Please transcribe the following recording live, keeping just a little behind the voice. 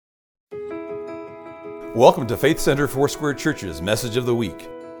Welcome to Faith Center Foursquare Church's Message of the Week.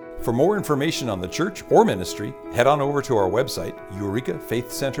 For more information on the church or ministry, head on over to our website,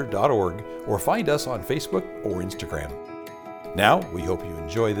 eurekafaithcenter.org, or find us on Facebook or Instagram. Now, we hope you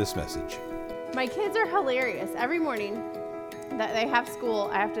enjoy this message. My kids are hilarious. Every morning that they have school,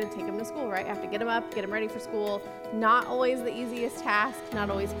 I have to take them to school, right? I have to get them up, get them ready for school. Not always the easiest task, not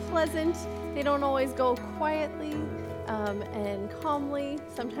always pleasant. They don't always go quietly and calmly.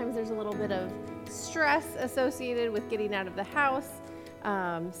 Sometimes there's a little bit of stress associated with getting out of the house.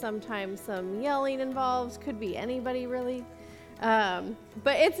 Sometimes some yelling involved. Could be anybody, really. But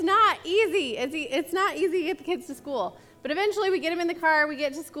it's not easy. It's not easy to get the kids to school. But eventually we get them in the car, we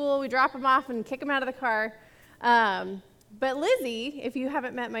get to school, we drop them off and kick them out of the car. But Lizzie, if you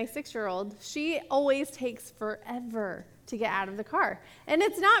haven't met my 6-year-old, she always takes forever to get out of the car. And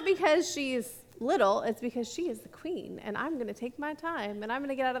it's not because she's little, it's because she is the queen. And I'm going to take my time, and I'm going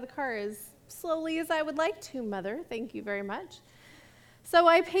to get out of the car as slowly as I would like to, Mother. Thank you very much. So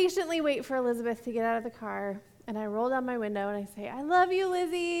I patiently wait for Elizabeth to get out of the car, and I roll down my window and I say, "I love you,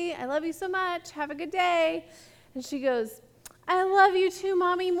 Lizzie. I love you so much. Have a good day." And she goes, "I love you too,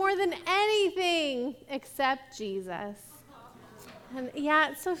 Mommy, more than anything except Jesus." And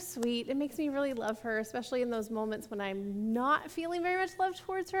yeah, it's so sweet. It makes me really love her, especially in those moments when I'm not feeling very much love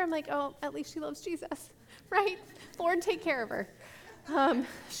towards her. I'm like, oh, at least she loves Jesus, right? Lord, take care of her.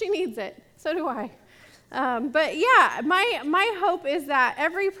 She needs it. So do I. But yeah, my hope is that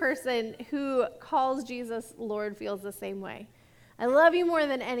every person who calls Jesus Lord feels the same way. I love you more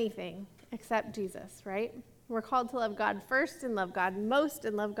than anything except Jesus, right? We're called to love God first and love God most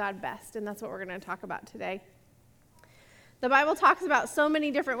and love God best, and that's what we're going to talk about today. The Bible talks about so many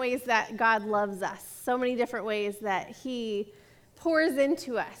different ways that God loves us, so many different ways that he pours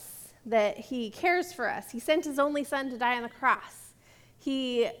into us, that he cares for us. He sent his only son to die on the cross.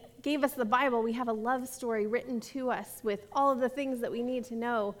 He gave us the Bible. We have a love story written to us with all of the things that we need to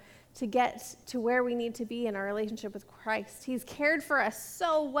know to get to where we need to be in our relationship with Christ. He's cared for us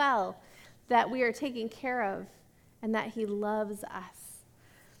so well that we are taken care of and that he loves us.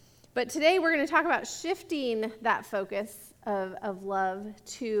 But today we're going to talk about shifting that focus of love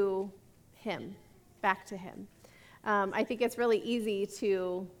to him, back to him. I think it's really easy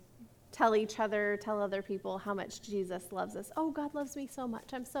to tell each other, tell other people how much Jesus loves us. Oh, God loves me so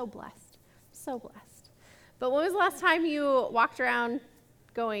much. I'm so blessed. So blessed. But when was the last time you walked around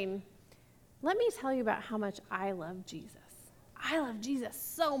going, "Let me tell you about how much I love Jesus. I love Jesus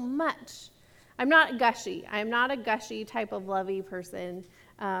so much." I'm not gushy. I'm not a gushy type of lovey person.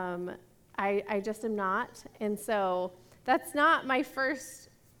 I just am not. And so that's not my first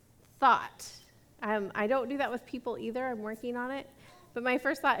thought. I don't do that with people either. I'm working on it. But my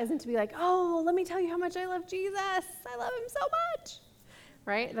first thought isn't to be like, "Oh, let me tell you how much I love Jesus. I love him so much."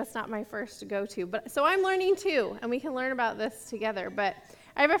 Right? That's not my first go-to. But so I'm learning too, and we can learn about this together. But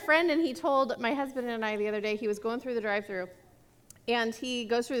I have a friend, and he told my husband and I the other day, he was going through the drive-thru, and he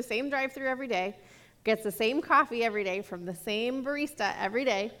goes through the same drive-thru every day, gets the same coffee every day from the same barista every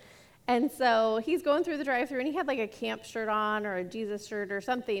day. And so he's going through the drive-thru, and he had like a camp shirt on or a Jesus shirt or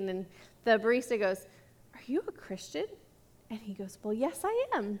something. And the barista goes, "Are you a Christian?" And he goes, "Well, yes, I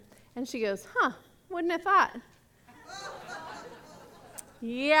am." And she goes, "Wouldn't have thought."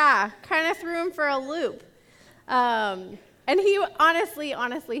 Yeah, kind of threw him for a loop. And he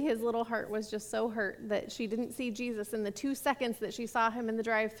honestly, his little heart was just so hurt that she didn't see Jesus in the 2 seconds that she saw him in the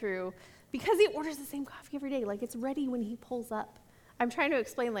drive-thru, because he orders the same coffee every day. Like, it's ready when he pulls up. I'm trying to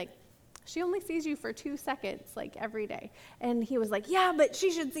explain, like, she only sees you for 2 seconds, like, every day. And he was like, "Yeah, but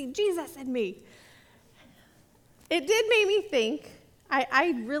she should see Jesus in me." It did make me think,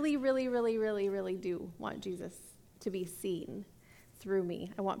 I really, really, really, really, really do want Jesus to be seen through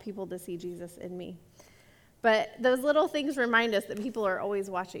me. I want people to see Jesus in me. But those little things remind us that people are always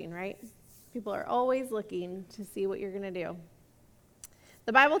watching, right? People are always looking to see what you're going to do.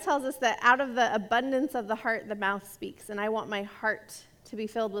 The Bible tells us that out of the abundance of the heart, the mouth speaks. And I want my heart to be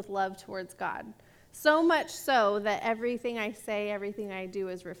filled with love towards God. So much so that everything I say, everything I do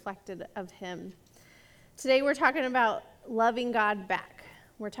is reflected of him. Today we're talking about loving God back.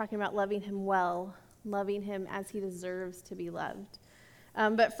 We're talking about loving him well, loving him as he deserves to be loved.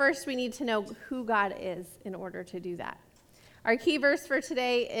 But first we need to know who God is in order to do that. Our key verse for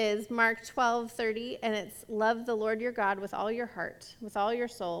today is Mark 12:30, and it's, "Love the Lord your God with all your heart, with all your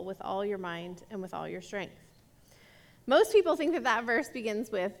soul, with all your mind, and with all your strength." Most people think that that verse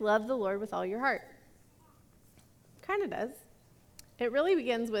begins with, "Love the Lord with all your heart." Kind of does. It really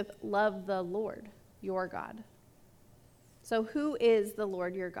begins with, "Love the Lord your God." So who is the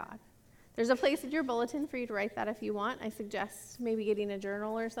Lord your God? There's a place in your bulletin for you to write that if you want. I suggest maybe getting a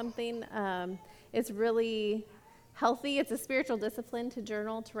journal or something. It's really healthy. It's a spiritual discipline to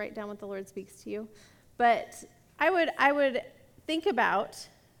journal, to write down what the Lord speaks to you. But I would think about,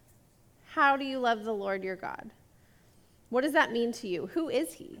 how do you love the Lord your God? What does that mean to you? Who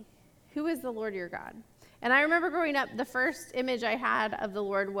is he? Who is the Lord your God? And I remember growing up, the first image I had of the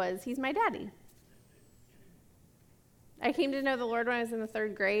Lord was, he's my daddy. I came to know the Lord when I was in the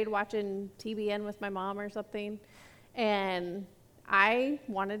 3rd grade, watching TBN with my mom or something. And I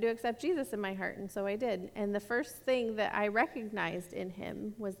wanted to accept Jesus in my heart, and so I did. And the first thing that I recognized in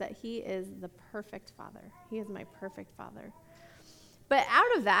him was that he is the perfect father. He is my perfect father. But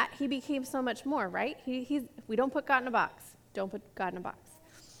out of that, he became so much more, right? We don't put God in a box. Don't put God in a box.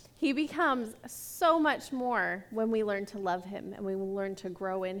 He becomes so much more when we learn to love him and we learn to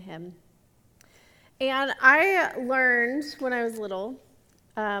grow in him. And I learned when I was little,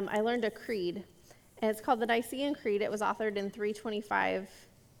 I learned a creed, and it's called the Nicene Creed. It was authored in 325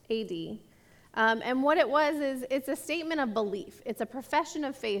 AD. And what it was is it's a statement of belief. It's a profession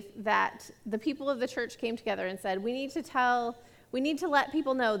of faith that the people of the church came together and said, we need to let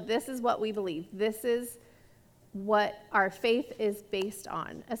people know this is what we believe. This is what our faith is based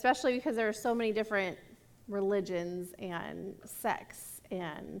on, especially because there are so many different religions and sects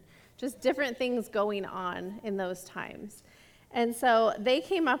and just different things going on in those times. And so they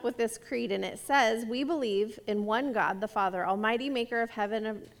came up with this creed, and it says, we believe in one God, the Father, almighty maker of heaven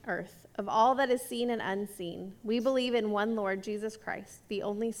and earth, of all that is seen and unseen. We believe in one Lord, Jesus Christ, the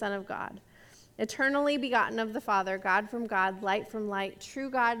only Son of God, eternally begotten of the Father, God from God, light from light, true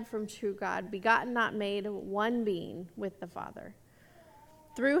God from true God, begotten, not made, one being with the Father.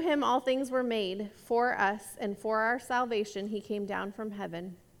 Through him all things were made. For us and for our salvation he came down from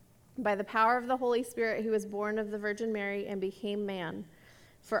heaven. By the power of the Holy Spirit, he was born of the Virgin Mary and became man.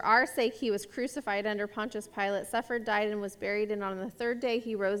 For our sake he was crucified under Pontius Pilate, suffered, died, and was buried, and on the 3rd day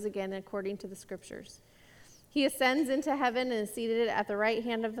he rose again according to the Scriptures. He ascends into heaven and is seated at the right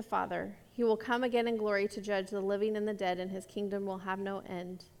hand of the Father. He will come again in glory to judge the living and the dead, and his kingdom will have no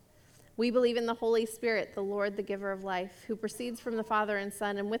end. We believe in the Holy Spirit, the Lord, the giver of life, who proceeds from the Father and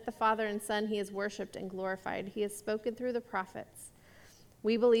Son, and with the Father and Son he is worshipped and glorified. He has spoken through the prophets.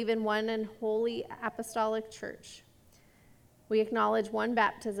 We believe in one and holy apostolic church. We acknowledge one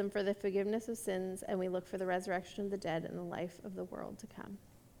baptism for the forgiveness of sins, and we look for the resurrection of the dead and the life of the world to come.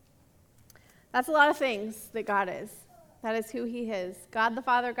 That's a lot of things that God is. That is who he is. God the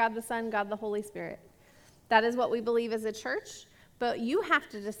Father, God the Son, God the Holy Spirit. That is what we believe as a church, but you have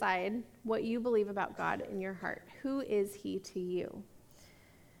to decide what you believe about God in your heart. Who is he to you?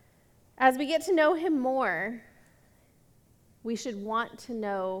 As we get to know him more, we should want to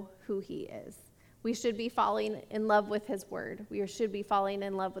know who he is. We should be falling in love with his word. We should be falling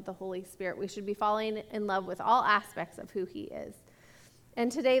in love with the Holy Spirit. We should be falling in love with all aspects of who he is.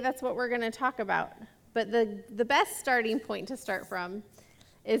 And today that's what we're going to talk about. But the best starting point to start from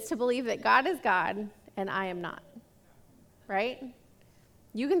is to believe that God is God and I am not. Right?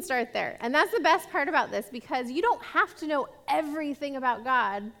 You can start there. And that's the best part about this, because you don't have to know everything about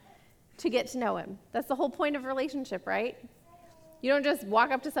God to get to know him. That's the whole point of relationship, right? You don't just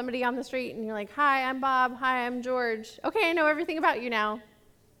walk up to somebody on the street and you're like, hi, I'm Bob. Hi, I'm George. Okay, I know everything about you now.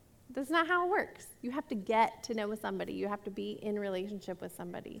 That's not how it works. You have to get to know somebody. You have to be in relationship with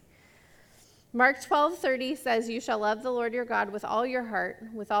somebody. Mark 12:30 says, you shall love the Lord your God with all your heart,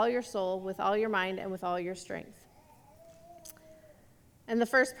 with all your soul, with all your mind, and with all your strength. And the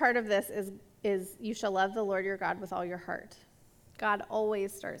first part of this is you shall love the Lord your God with all your heart. God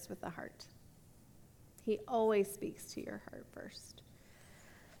always starts with the heart. He always speaks to your heart first.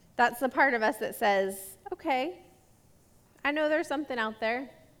 That's the part of us that says, okay, I know there's something out there.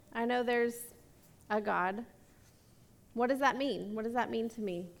 I know there's a God. What does that mean? What does that mean to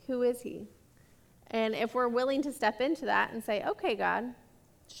me? Who is he? And if we're willing to step into that and say, okay, God,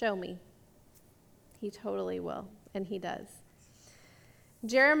 show me. He totally will, and he does.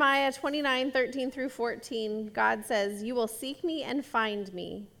 Jeremiah 29:13-14, God says, you will seek me and find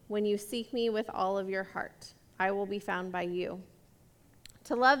me when you seek me with all of your heart. I will be found by you.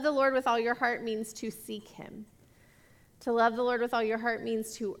 To love the Lord with all your heart means to seek him. To love the Lord with all your heart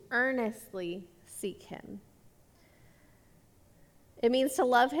means to earnestly seek him. It means to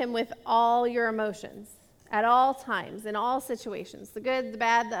love him with all your emotions, at all times, in all situations, the good, the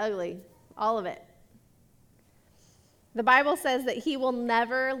bad, the ugly, all of it. The Bible says that he will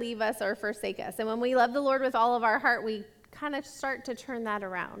never leave us or forsake us. And when we love the Lord with all of our heart, we kind of start to turn that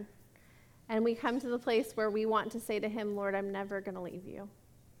around. And we come to the place where we want to say to him, Lord, I'm never going to leave you.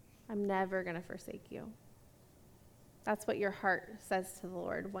 I'm never going to forsake you. That's what your heart says to the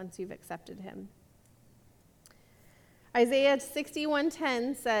Lord once you've accepted him. Isaiah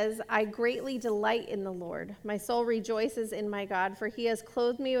 61:10 says, I greatly delight in the Lord. My soul rejoices in my God, for he has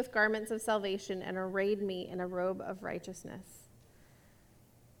clothed me with garments of salvation and arrayed me in a robe of righteousness.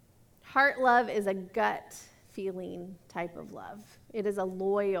 Heart love is a gut feeling type of love. It is a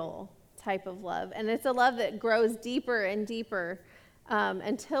loyal type of love. And it's a love that grows deeper and deeper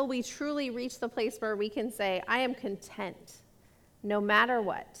until we truly reach the place where we can say, I am content no matter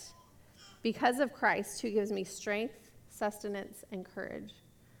what, because of Christ who gives me strength, sustenance, and courage.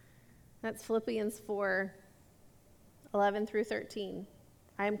 That's Philippians 4:11 through 13.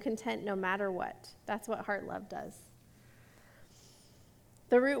 I am content no matter what. That's what heart love does.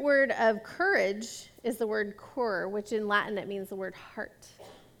 The root word of courage is the word cor, which in Latin it means the word heart.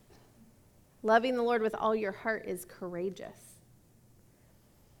 Loving the Lord with all your heart is courageous.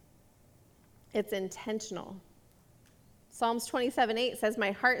 It's intentional. Psalms 27:8 says,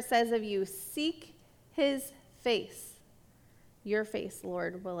 my heart says of you, seek his face. Your face,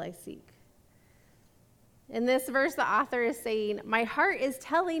 Lord, will I seek. In this verse, the author is saying, my heart is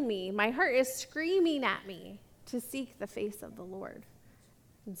telling me, my heart is screaming at me to seek the face of the Lord.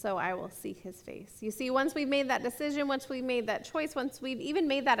 And so I will seek his face. You see, once we've made that decision, once we've made that choice, once we've even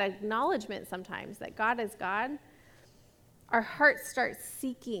made that acknowledgement sometimes that God is God, our heart starts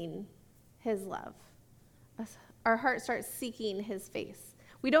seeking his love. Our heart starts seeking his face.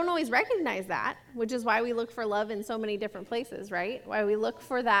 We don't always recognize that, which is why we look for love in so many different places, right? Why we look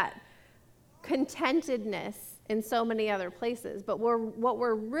for that contentedness in so many other places. But what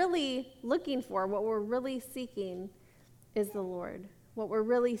we're really looking for, what we're really seeking is the Lord. What we're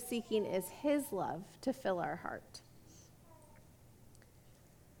really seeking is his love to fill our heart.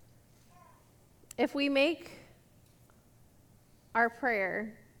 If we make our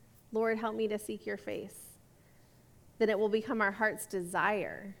prayer, Lord, help me to seek your face, then it will become our heart's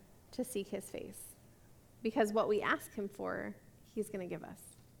desire to seek his face. Because what we ask him for, he's going to give us.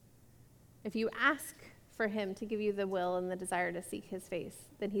 If you ask for him to give you the will and the desire to seek his face,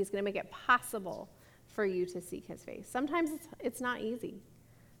 then he's going to make it possible for you to seek his face. Sometimes it's not easy.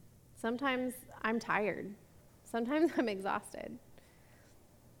 Sometimes I'm tired. Sometimes I'm exhausted.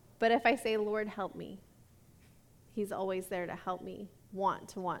 But if I say, Lord, help me, he's always there to help me want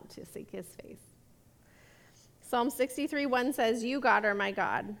to seek his face. Psalm 63:1 says, you, God, are my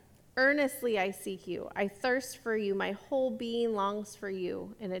God. Earnestly I seek you. I thirst for you. My whole being longs for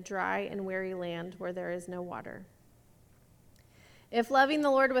you in a dry and weary land where there is no water. If loving the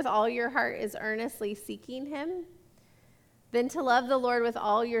Lord with all your heart is earnestly seeking him, then to love the Lord with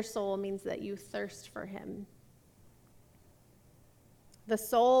all your soul means that you thirst for him. The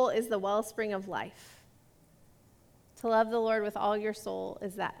soul is the wellspring of life. To love the Lord with all your soul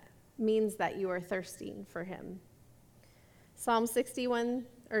means that you are thirsting for him. Psalm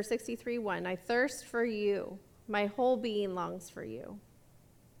 63:1, I thirst for you. My whole being longs for you.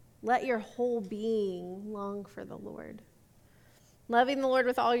 Let your whole being long for the Lord. Loving the Lord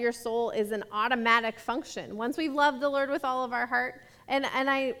with all your soul is an automatic function. Once we've loved the Lord with all of our heart, and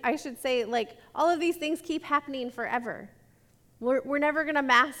I should say, like, all of these things keep happening forever. We're never going to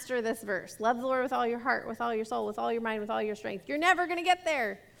master this verse. Love the Lord with all your heart, with all your soul, with all your mind, with all your strength. You're never going to get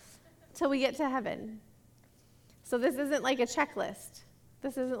there till we get to heaven. So this isn't like a checklist.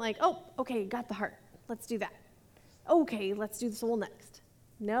 This isn't like, oh, okay, got the heart. Let's do that. Okay, let's do the soul next.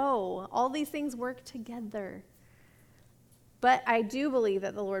 No, all these things work together. But I do believe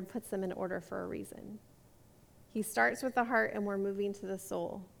that the Lord puts them in order for a reason. He starts with the heart, and we're moving to the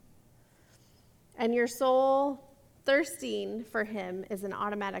soul. And your soul thirsting for him is an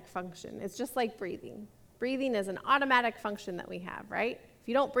automatic function. It's just like breathing. Breathing is an automatic function that we have, right? If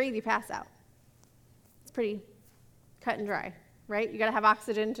you don't breathe, you pass out. It's pretty cut and dry, right? You got to have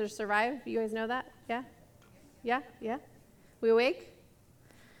oxygen to survive. You guys know that? Yeah? Yeah? We awake?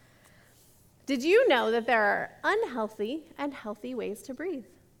 Did you know that there are unhealthy and healthy ways to breathe?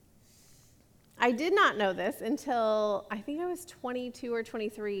 I did not know this until I think I was 22 or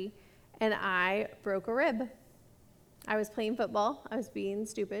 23, and I broke a rib. I was playing football. I was being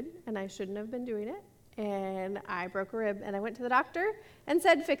stupid, and I shouldn't have been doing it. And I broke a rib, and I went to the doctor and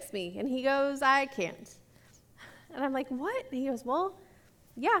said, fix me. And he goes, I can't. And I'm like, what? And he goes, well,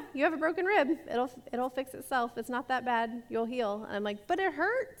 yeah, you have a broken rib. It'll fix itself. It's not that bad. You'll heal. And I'm like, but it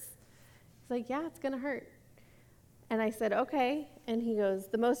hurts. He's like, yeah, it's going to hurt. And I said, okay. And he goes,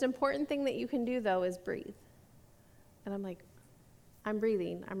 the most important thing that you can do, though, is breathe. And I'm like, I'm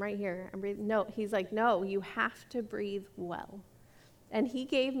breathing. I'm right here. I'm breathing. No, he's like, no, you have to breathe well. And he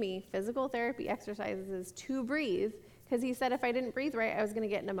gave me physical therapy exercises to breathe because he said if I didn't breathe right, I was going to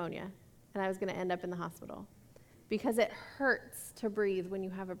get pneumonia and I was going to end up in the hospital. because it hurts to breathe when you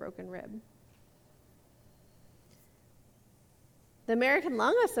have a broken rib. The American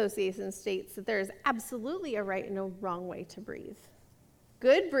Lung Association states that there is absolutely a right and a wrong way to breathe.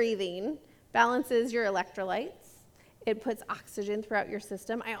 Good breathing balances your electrolytes. It puts oxygen throughout your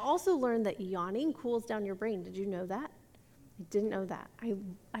system. I also learned that yawning cools down your brain. Did you know that? I didn't know that.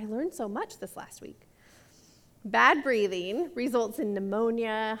 I learned so much this last week. Bad breathing results in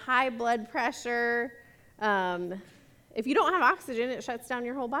pneumonia, high blood pressure. If you don't have oxygen, it shuts down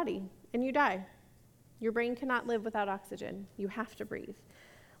your whole body and you die. Your brain cannot live without oxygen. You have to breathe.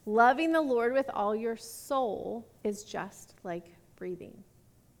 Loving the Lord with all your soul is just like breathing.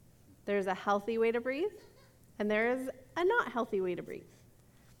 There's a healthy way to breathe, and there is a not healthy way to breathe.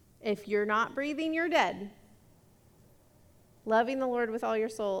 If you're not breathing, you're dead. Loving the Lord with all your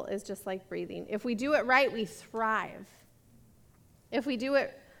soul is just like breathing. If we do it right, we thrive. If we do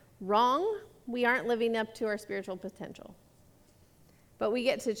it wrong, we aren't living up to our spiritual potential. But we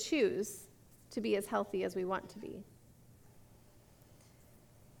get to choose to be as healthy as we want to be.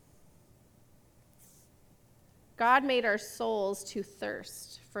 God made our souls to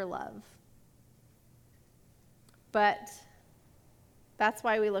thirst for love. But that's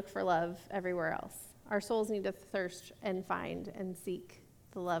why we look for love everywhere else. Our souls need to thirst and find and seek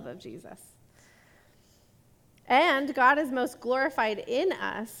the love of Jesus. And God is most glorified in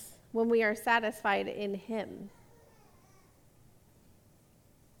us when we are satisfied in him.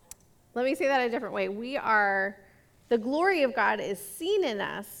 Let me say that a different way. The glory of God is seen in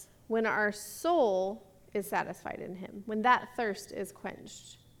us when our soul is satisfied in him, when that thirst is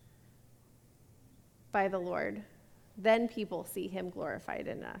quenched by the Lord. Then people see him glorified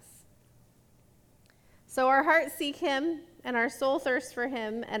in us. So our hearts seek him, and our soul thirsts for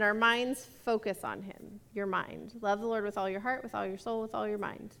him, and our minds focus on him. Your mind. Love the Lord with all your heart, with all your soul, with all your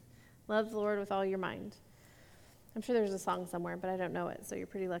mind. Love the Lord with all your mind. I'm sure there's a song somewhere, but I don't know it, so you're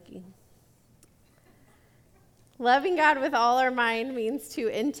pretty lucky. Loving God with all our mind means to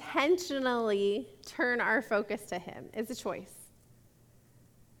intentionally turn our focus to him. It's a choice.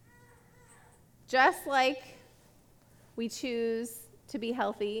 Just like we choose to be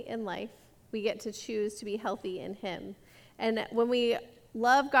healthy in life, we get to choose to be healthy in him. And when we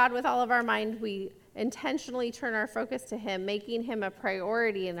love God with all of our mind, we intentionally turn our focus to him, making him a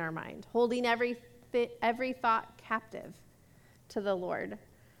priority in our mind, holding every thought captive to the Lord.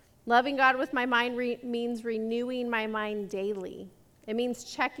 Loving God with my mind means renewing my mind daily. It means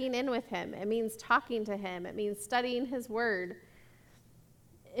checking in with him. It means talking to him. It means studying his word.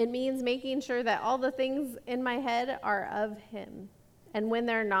 It means making sure that all the things in my head are of him. And when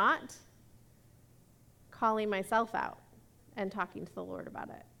they're not, calling myself out and talking to the Lord about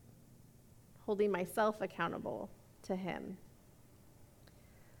it. Holding myself accountable to him.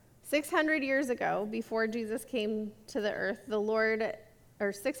 600 years ago, before Jesus came to the earth,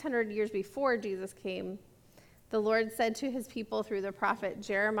 600 years before Jesus came, the Lord said to his people through the prophet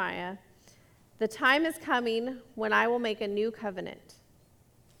Jeremiah, "The time is coming when I will make a new covenant.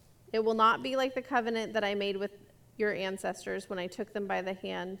 It will not be like the covenant that I made with your ancestors when I took them by the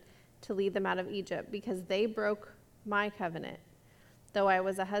hand to lead them out of Egypt, because they broke my covenant, though I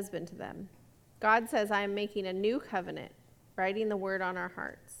was a husband to them." God says, I am making a new covenant, writing the word on our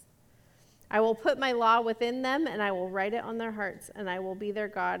hearts. I will put my law within them, and I will write it on their hearts, and I will be their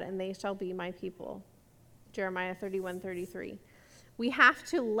God, and they shall be my people. Jeremiah 31:33. We have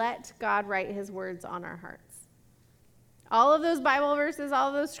to let God write his words on our hearts. All of those Bible verses, all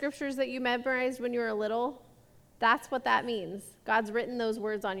of those scriptures that you memorized when you were little, that's what that means. God's written those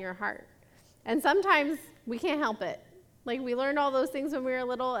words on your heart. And sometimes we can't help it. Like, we learned all those things when we were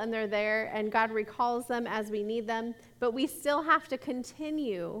little, and they're there, and God recalls them as we need them, but we still have to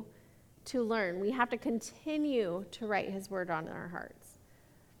continue to learn. We have to continue to write his word on our hearts.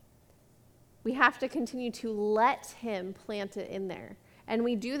 We have to continue to let him plant it in there. And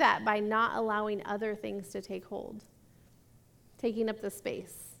we do that by not allowing other things to take hold, taking up the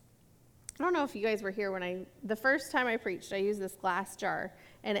space. I don't know if you guys were here when the first time I preached, I used this glass jar,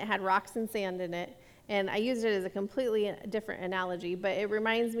 and it had rocks and sand in it. And I used it as a completely different analogy, but it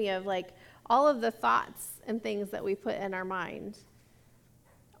reminds me of like all of the thoughts and things that we put in our mind.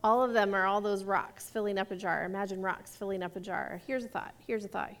 All of them are all those rocks filling up a jar. Imagine rocks filling up a jar. Here's a thought, here's a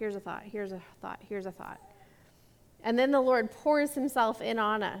thought, here's a thought, here's a thought, here's a thought. And then the Lord pours himself in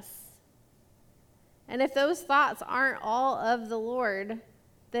on us. And if those thoughts aren't all of the Lord,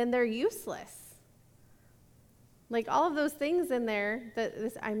 then they're useless. Like all of those things in there,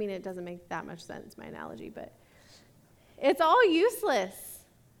 it doesn't make that much sense, my analogy, but it's all useless.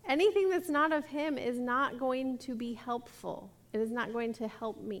 Anything that's not of him is not going to be helpful. It is not going to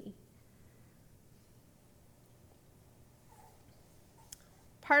help me.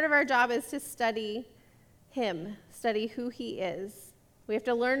 Part of our job is to study him, study who he is. We have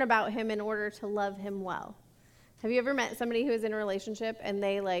to learn about him in order to love him well. Have you ever met somebody who is in a relationship and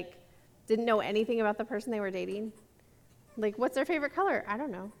they didn't know anything about the person they were dating? What's their favorite color? I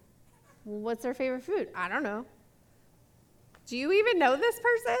don't know. What's their favorite food? I don't know. Do you even know this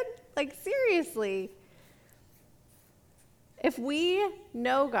person? Seriously. If we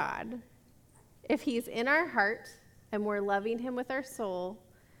know God, if he's in our heart and we're loving him with our soul,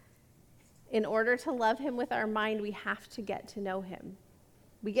 in order to love him with our mind, we have to get to know him.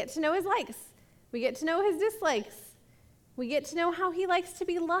 We get to know his likes. We get to know his dislikes. We get to know how he likes to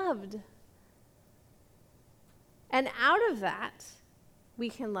be loved. And out of that, we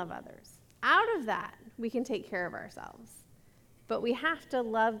can love others. Out of that, we can take care of ourselves. But we have to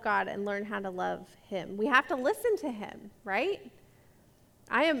love God and learn how to love him. We have to listen to him, right?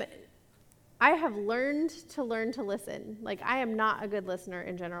 I have learned to listen. I am not a good listener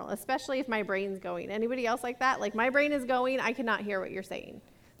in general, especially if my brain's going. Anybody else like that? My brain is going, I cannot hear what you're saying.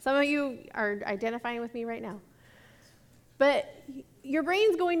 Some of you are identifying with me right now. But your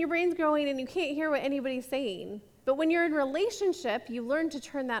brain's going, and you can't hear what anybody's saying. But when you're in a relationship, you learn to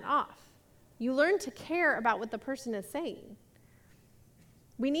turn that off. You learn to care about what the person is saying.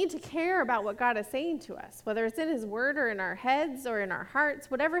 We need to care about what God is saying to us, whether it's in his word or in our heads or in our hearts.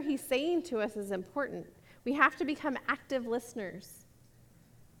 Whatever he's saying to us is important. We have to become active listeners.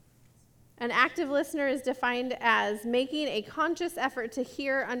 An active listener is defined as making a conscious effort to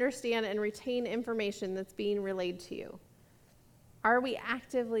hear, understand, and retain information that's being relayed to you. Are we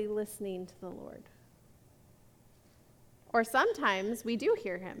actively listening to the Lord? Or sometimes we do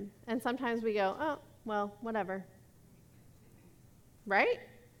hear him, and sometimes we go, oh, well, whatever. Right?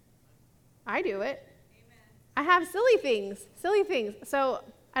 I do it. Amen. I have silly things. So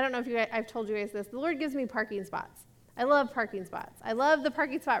I don't know if I've told you guys this. The Lord gives me parking spots. I love parking spots. I love the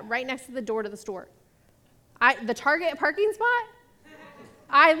parking spot right next to the door to the store. The Target parking spot?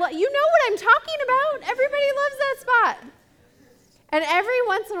 You know what I'm talking about. Everybody loves that spot. And every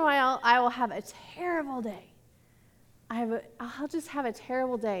once in a while, I will have a terrible day. I'll just have a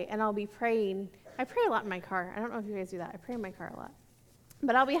terrible day, and I'll be praying. I pray a lot in my car. I don't know if you guys do that. I pray in my car a lot.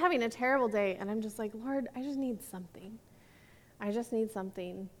 But I'll be having a terrible day, and I'm just like, Lord, I just need something.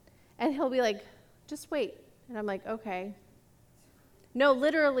 And he'll be like, just wait. And I'm like, okay. No,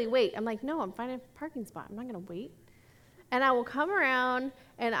 literally wait. I'm like, no, I'm finding a parking spot. I'm not going to wait. And I will come around,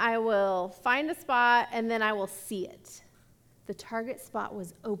 and I will find a spot, and then I will see it. The Target spot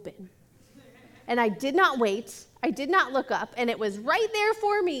was open. And I did not wait. I did not look up, and it was right there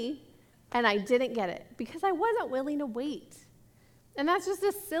for me, and I didn't get it because I wasn't willing to wait. And that's just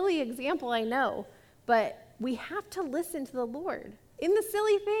a silly example, I know, but we have to listen to the Lord in the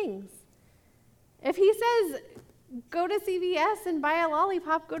silly things. If he says, go to CVS and buy a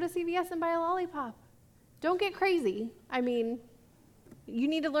lollipop, go to CVS and buy a lollipop. Don't get crazy. I mean, you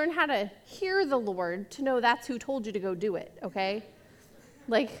need to learn how to hear the Lord to know that's who told you to go do it, okay?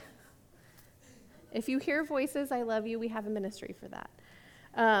 If you hear voices, I love you. We have a ministry for that.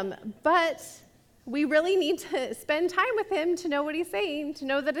 But we really need to spend time with him to know what he's saying, to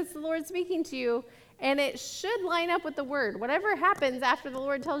know that it's the Lord speaking to you, and it should line up with the word. Whatever happens after the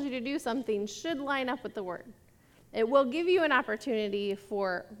Lord tells you to do something should line up with the word. It will give you an opportunity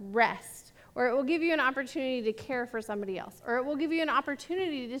for rest, or it will give you an opportunity to care for somebody else, or it will give you an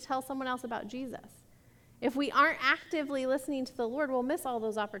opportunity to tell someone else about Jesus. If we aren't actively listening to the Lord, we'll miss all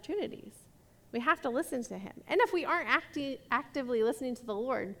those opportunities. We have to listen to him. And if we aren't actively listening to the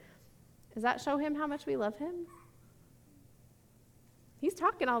Lord, does that show him how much we love him? He's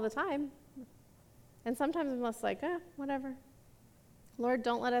talking all the time. And sometimes I'm just like, whatever. Lord,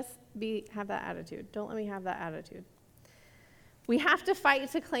 don't let us have that attitude. Don't let me have that attitude. We have to fight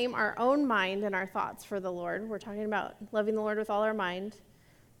to claim our own mind and our thoughts for the Lord. We're talking about loving the Lord with all our mind.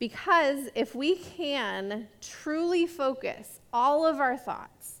 Because if we can truly focus all of our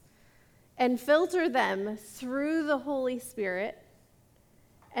thoughts and filter them through the Holy Spirit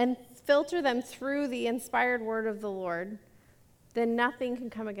and filter them through the inspired word of the Lord, then nothing can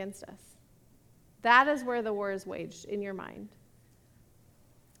come against us. That is where the war is waged, in your mind.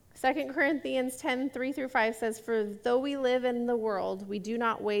 2 Corinthians 10:3-5 says, "For though we live in the world, we do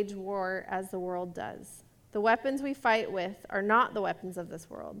not wage war as the world does. The weapons we fight with are not the weapons of this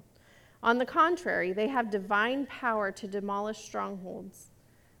world. On the contrary, they have divine power to demolish strongholds.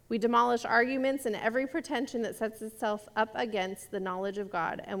 We demolish arguments and every pretension that sets itself up against the knowledge of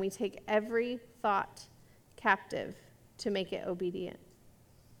God, and we take every thought captive to make it obedient."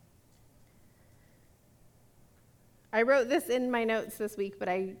 I wrote this in my notes this week, but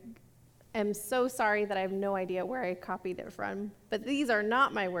I am so sorry that I have no idea where I copied it from, but these are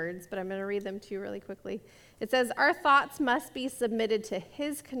not my words, but I'm going to read them to you really quickly. It says, our thoughts must be submitted to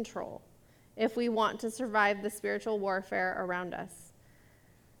his control if we want to survive the spiritual warfare around us.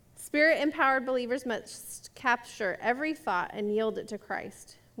 Spirit-empowered believers must capture every thought and yield it to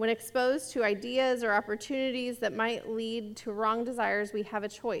Christ. When exposed to ideas or opportunities that might lead to wrong desires, we have a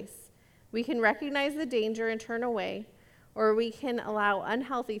choice. We can recognize the danger and turn away, or we can allow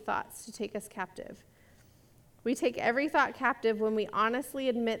unhealthy thoughts to take us captive. We take every thought captive when we honestly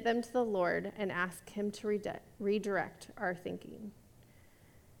admit them to the Lord and ask him to redirect our thinking.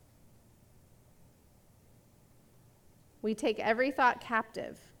 We take every thought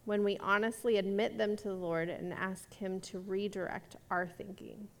captive when we honestly admit them to the Lord and ask him to redirect our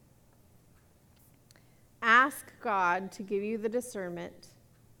thinking. Ask God to give you the discernment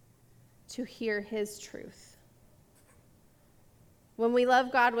to hear his truth. When we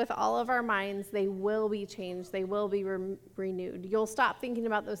love God with all of our minds, they will be changed. They will be renewed. You'll stop thinking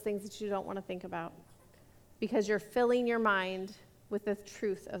about those things that you don't want to think about because you're filling your mind with the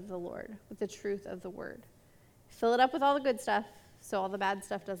truth of the Lord, with the truth of the word. Fill it up with all the good stuff so all the bad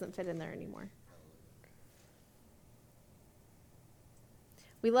stuff doesn't fit in there anymore.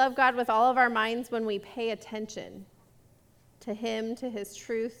 We love God with all of our minds when we pay attention to him, to his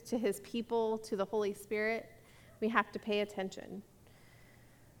truth, to his people, to the Holy Spirit. We have to pay attention.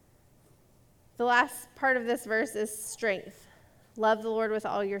 The last part of this verse is strength. Love the Lord with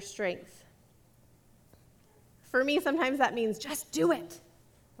all your strength. For me, sometimes that means just do it,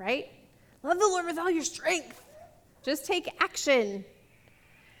 right? Love the Lord with all your strength. Just take action.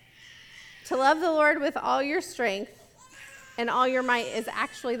 To love the Lord with all your strength and all your might is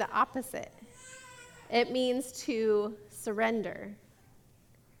actually the opposite. It means to surrender.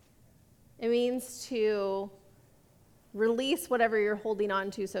 It means to release whatever you're holding on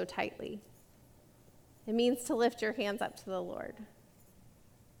to so tightly. It means to lift your hands up to the Lord.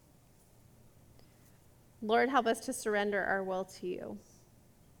 Lord, help us to surrender our will to you.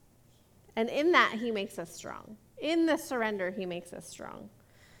 And in that, he makes us strong. In the surrender, he makes us strong.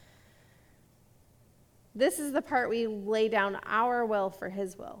 This is the part we lay down our will for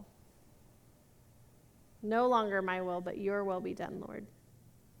his will. No longer my will, but your will be done, Lord.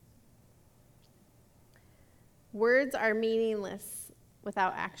 Words are meaningless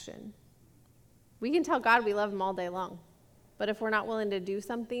without action. We can tell God we love him all day long, but if we're not willing to do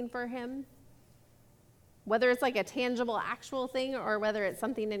something for him, whether it's like a tangible, actual thing or whether it's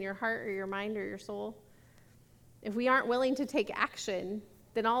something in your heart or your mind or your soul, if we aren't willing to take action,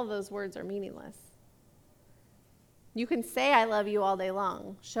 then all of those words are meaningless. You can say, I love you all day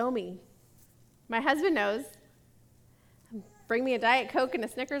long. Show me. My husband knows. Bring me a Diet Coke and a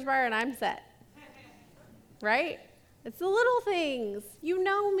Snickers bar and I'm set. Right? It's the little things. You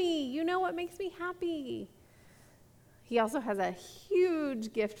know me. You know what makes me happy. He also has a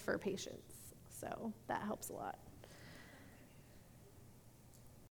huge gift for patience, so that helps a lot.